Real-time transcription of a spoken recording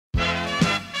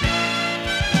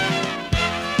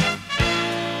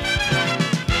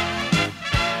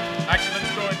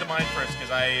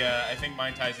because I think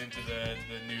mine ties into the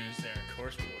news there. Of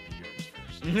course we're going to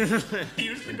yours first. He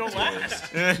usually go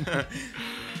last.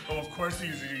 Oh, of course he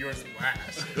usually yours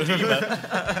last.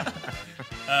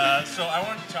 So I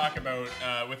wanted to talk about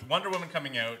with Wonder Woman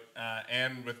coming out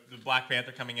and with the Black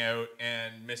Panther coming out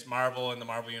and Miss Marvel and the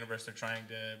Marvel Universe they're trying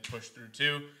to push through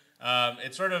too.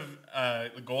 It's sort of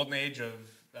the golden age of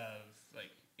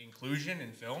like inclusion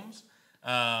in films.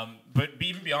 But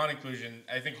even beyond inclusion,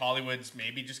 I think Hollywood's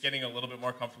maybe just getting a little bit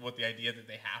more comfortable with the idea that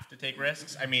they have to take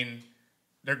risks. I mean,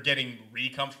 they're getting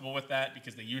comfortable with that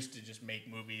because they used to just make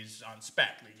movies on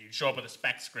spec. Like you show up with a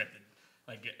spec script. And,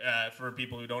 for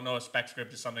people who don't know, a spec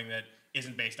script is something that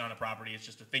isn't based on a property. It's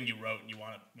just a thing you wrote and you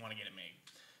want to get it made.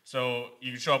 So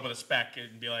you show up with a spec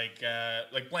and be like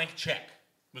Blank Check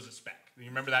was a spec. You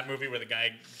remember that movie where the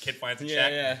kid finds a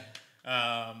check? Yeah.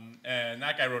 And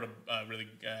that guy wrote a really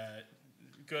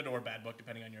good or bad book,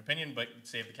 depending on your opinion, but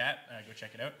Save the Cat. Go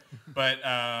check it out. But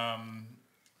I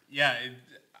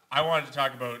wanted to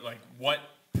talk about like what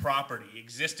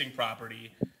existing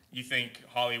property, you think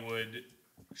Hollywood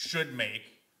should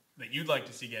make that you'd like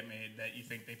to see get made that you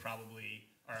think they probably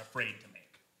are afraid to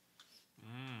make.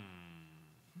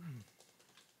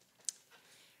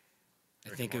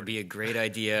 I think it would be a great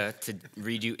idea to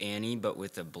redo Annie, but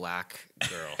with a black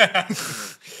girl.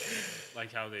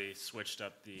 Like how they switched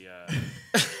up the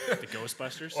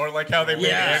Ghostbusters, or like how they made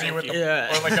Annie with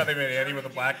or like how they made Annie with a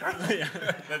black girl.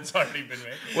 That's already been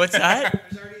made. What's that?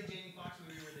 There's already a Jamie Foxx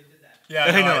movie where they did that. Yeah,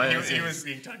 I know. He was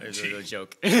being tongue in cheek. It was a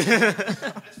joke.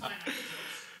 That's fine.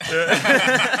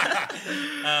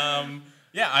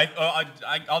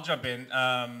 I'll jump in.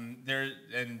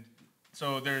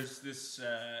 So there's this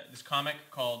comic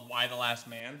called Why the Last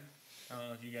Man. I don't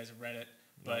know if you guys have read it,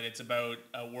 but it's about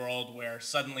a world where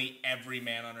suddenly every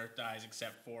man on Earth dies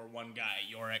except for one guy,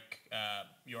 Yorick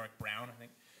Brown, I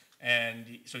think.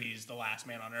 And so he's the last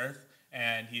man on Earth,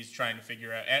 and he's trying to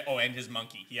figure out. And his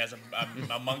monkey. He has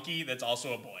a monkey that's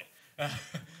also a boy.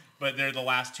 But they're the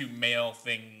last two male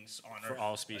things on Earth. For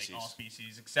all species. Like all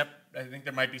species, except I think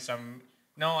there might be some.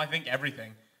 No, I think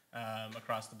everything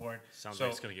across the board. Sounds like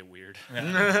it's going to get weird.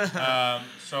 But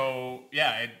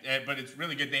it's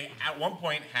really good. They, at one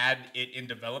point, had it in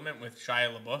development with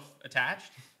Shia LaBeouf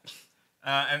attached.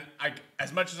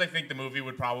 As much as I think the movie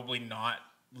would probably not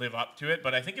live up to it,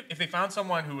 but I think if they found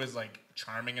someone who was, like,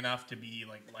 charming enough to be,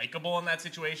 like, likable in that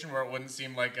situation where it wouldn't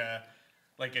seem like a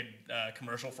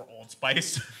commercial for Old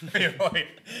Spice,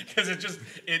 because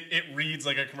it reads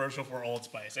like a commercial for Old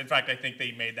Spice. In fact, I think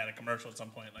they made that a commercial at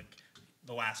some point, like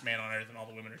the last man on Earth, and all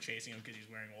the women are chasing him because he's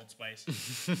wearing Old Spice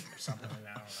or something like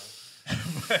that. I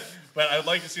don't know. but I'd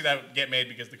like to see that get made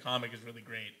because the comic is really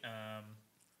great.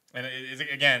 And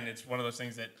it's one of those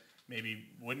things that maybe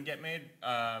wouldn't get made.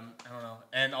 I don't know.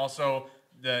 And also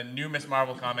the new Miss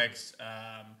Marvel comics.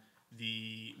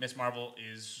 The Miss Marvel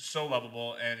is so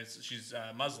lovable, and she's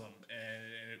Muslim, and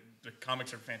the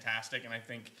comics are fantastic, and I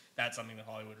think that's something that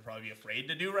Hollywood would probably be afraid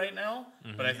to do right now.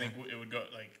 Mm-hmm. But I think it would go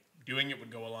doing it would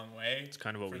go a long way. It's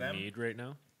kind of what we need right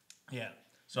now. Yeah.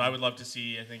 So I would love to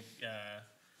see. I think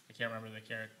I can't remember the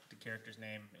character's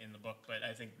name in the book, but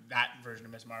I think that version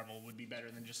of Miss Marvel would be better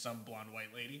than just some blonde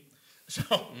white lady.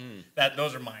 So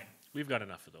those are mine. We've got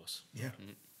enough of those. Yeah.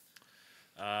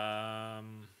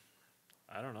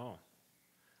 I don't know.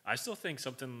 I still think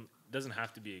something doesn't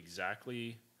have to be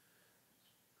exactly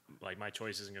like my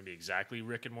choice isn't going to be exactly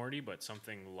Rick and Morty, but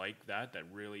something like that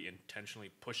really intentionally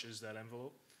pushes that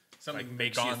envelope. Something like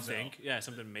makes you think. Yeah,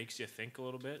 something makes you think a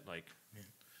little bit. Like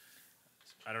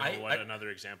I don't know what another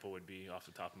example would be off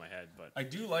the top of my head, but I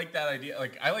do like that idea.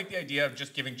 Like I like the idea of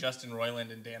just giving Justin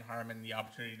Roiland and Dan Harmon the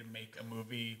opportunity to make a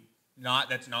movie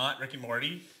that's not Rick and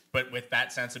Morty, but with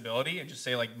that sensibility, and just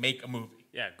say like make a movie.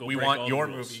 Yeah, we want your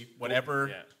movie,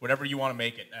 whatever you want to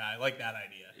make it. I like that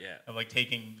idea. Yeah, of like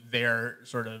taking their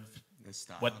sort of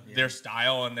their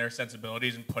style and their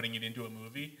sensibilities and putting it into a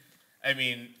movie. I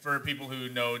mean, for people who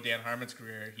know Dan Harmon's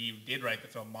career, he did write the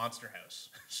film Monster House.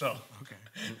 So,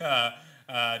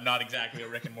 not exactly a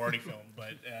Rick and Morty film,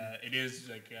 but it is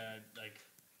like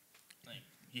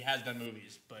he has done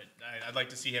movies. But I'd like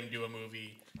to see him do a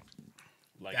movie.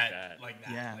 Like that.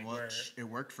 Yeah, it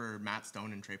worked for Matt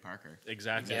Stone and Trey Parker.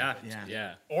 Exactly.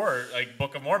 Yeah. Or like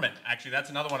Book of Mormon. Actually, that's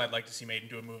another one I'd like to see made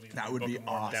into a movie. That would be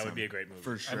awesome. That would be a great movie.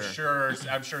 For sure.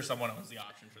 I'm sure someone owns the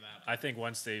option for that. I think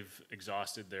once they've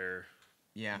exhausted their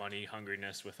money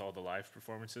hungriness with all the live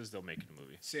performances, they'll make it a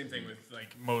movie. Same thing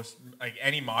with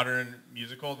any modern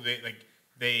musical.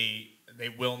 They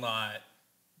will not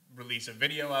release a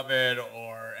video of it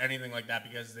or anything like that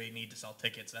because they need to sell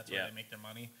tickets. That's where Yeah. they make their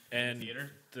money And in the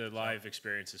theater. the live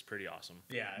experience is pretty awesome.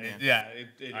 Yeah, Yeah.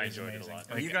 it I is enjoyed it a amazing. lot.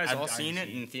 Have you Like, guys I'm all dying seen to it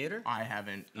see in theater? I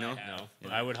haven't. No. No, Yeah.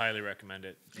 I would highly recommend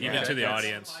it. Yeah. Even to the That's-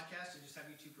 audience. Podcast to just have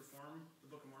you two perform the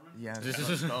Book of Mormon. Yeah.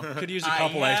 Let's go. Could use a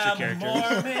couple extra characters.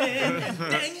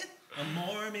 Mormon, dang it. A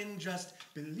Mormon just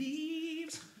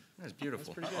believes. That's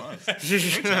beautiful.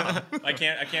 I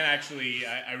can't actually.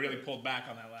 I really pulled back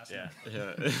on that last Yeah,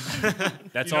 Yeah.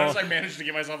 that's You all. notice I managed to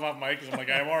get myself off mic because I'm like,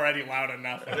 I'm already loud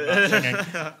enough. And I'm not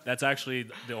singing. That's actually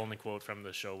the only quote from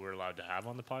the show we're allowed to have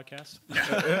on the podcast.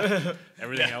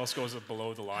 Everything Yeah. else goes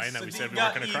below the line that we said we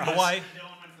Got weren't going to evil cross. why?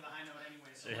 Dylan went for the high note anyway,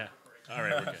 so Yeah. we're All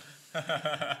right, we're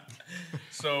good.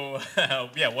 So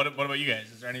yeah, what about you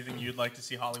guys? Is there anything you'd like to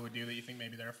see Hollywood do that you think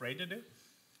maybe they're afraid to do?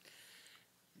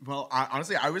 Well,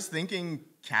 honestly, I was thinking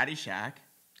Caddyshack,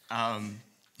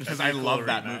 because That'd I be a love cool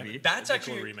that remake. movie. That's It's a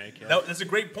cool actually remake, yeah. that's a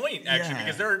great point actually Yeah.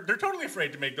 because they're totally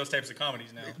afraid to make those types of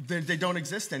comedies now. They don't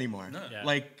exist anymore. Yeah.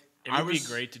 Like It I would was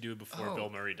be great to do it before Oh. Bill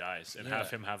Murray dies and Yeah. have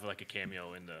him have like a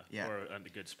cameo in the Yeah. or on the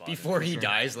good spot. Before he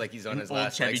dies, like he's on his Old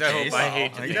last Chevy legs. I hope. Chase. I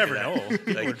hate to You You think never of know. that.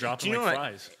 People are do dropping you know like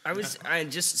what? flies. I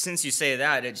just since you say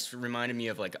that, it just reminded me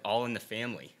of like All in the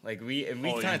Family. Like we Oh,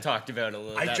 kind yeah. of talked about it a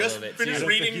little. I that just a little bit finished too.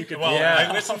 reading. Well, Yeah.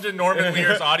 I listened to Norman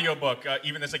Lear's audiobook,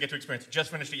 Even This I Get to Experience. Just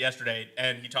finished it yesterday,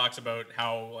 and he talks about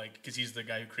how, like, because he's the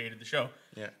guy who created the show.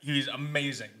 Yeah. He's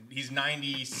amazing. He's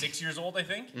 96 years old, I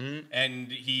think,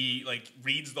 and he like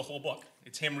reads the whole book.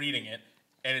 It's him reading it,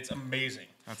 and it's amazing.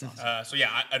 That's awesome. So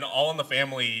yeah, an All in the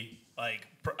Family. Like,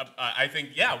 I think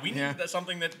we need Yeah.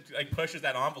 something that like pushes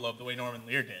that envelope the way Norman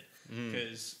Lear did.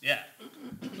 Because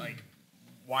like.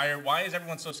 Why is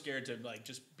everyone so scared to like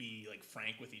just be like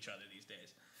frank with each other these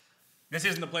days? This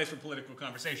isn't the place for political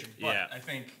conversation, but Yeah. I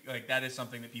think like that is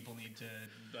something that people need to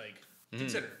like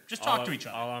consider. Just talk to each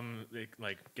other. All I'm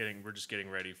we're just getting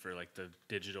ready for like the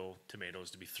digital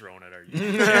tomatoes to be thrown at our.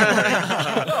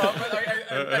 No, but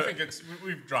I think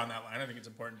we've drawn that line. I think it's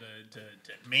important to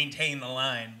maintain the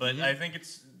line, but I think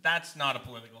that's not a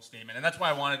political statement, and that's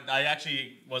why I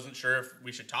actually wasn't sure if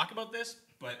we should talk about this,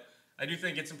 but I do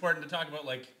think it's important to talk about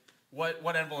like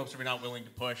what envelopes are we not willing to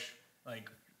push like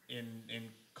in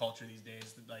culture these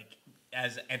days, like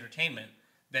as entertainment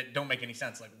that don't make any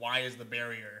sense. Like why is the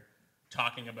barrier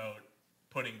talking about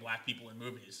putting black people in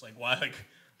movies? Like why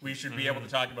we should be able to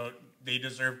talk about they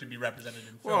deserve to be represented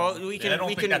in film. Well, I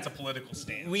don't think that's a political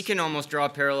stance. We can almost draw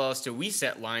parallels to we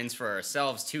set lines for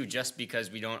ourselves too, just because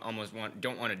we don't want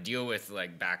to deal with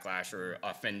like backlash or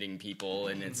offending people,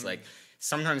 and it's like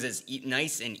sometimes it's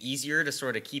nice and easier to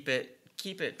sort of keep it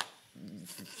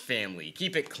family,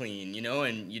 keep it clean,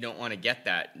 and you don't want to get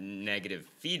that negative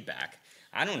feedback.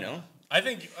 I don't know. I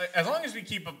think as long as we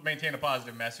maintain a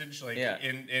positive message, like Yeah.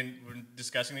 in when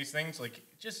discussing these things, like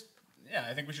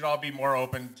I think we should all be more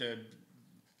open to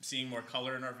seeing more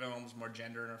color in our films, more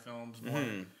gender in our films,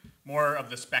 more of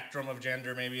the spectrum of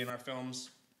gender maybe in our films.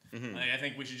 Like, I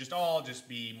think we should just all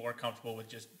be more comfortable with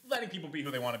just letting people be who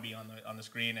they want to be on the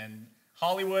screen. And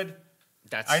Hollywood,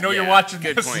 I know you're watching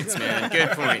Good this. points, man. Good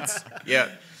points. Yeah.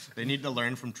 They need to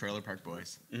learn from Trailer Park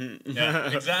Boys.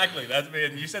 Yeah, exactly.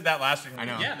 You said that last week. I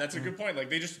know. Yeah, that's a good point. Like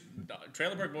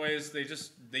Trailer Park Boys,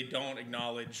 they don't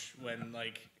acknowledge when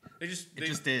like It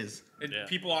just is. Yeah.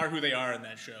 People are who they are in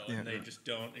that show, Yeah. and they just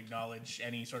don't acknowledge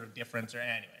any sort of difference or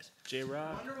anyways.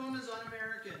 J-Rock. Wonder Woman's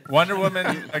un-American. Wonder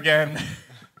Woman again.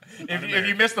 If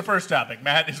you missed the first topic,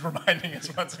 Matt is reminding us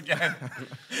once again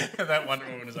that Wonder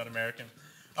Woman is un-American.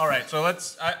 All right, so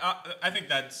let's. I think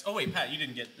that's. Oh wait, Pat, you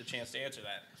didn't get the chance to answer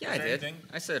that. Yeah, Was I there did. anything?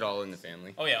 I said All in the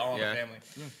Family. Oh yeah, All in the Family.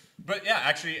 But yeah,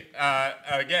 actually,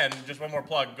 again, just one more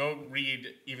plug. Go read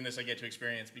Even This I Get to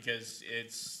Experience because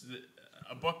it's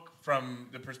a book from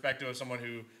the perspective of someone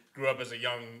who grew up as a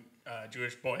young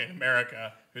Jewish boy in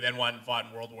America, who then went and fought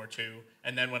in World War II,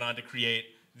 and then went on to create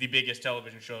the biggest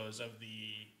television shows of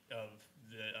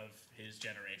his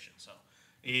generation. So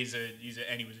and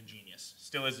he was a genius.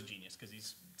 Still is a genius because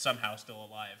he's somehow still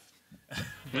alive.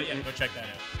 But yeah, go check that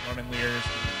out. Norman Lear's.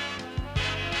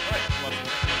 All right, love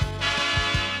it.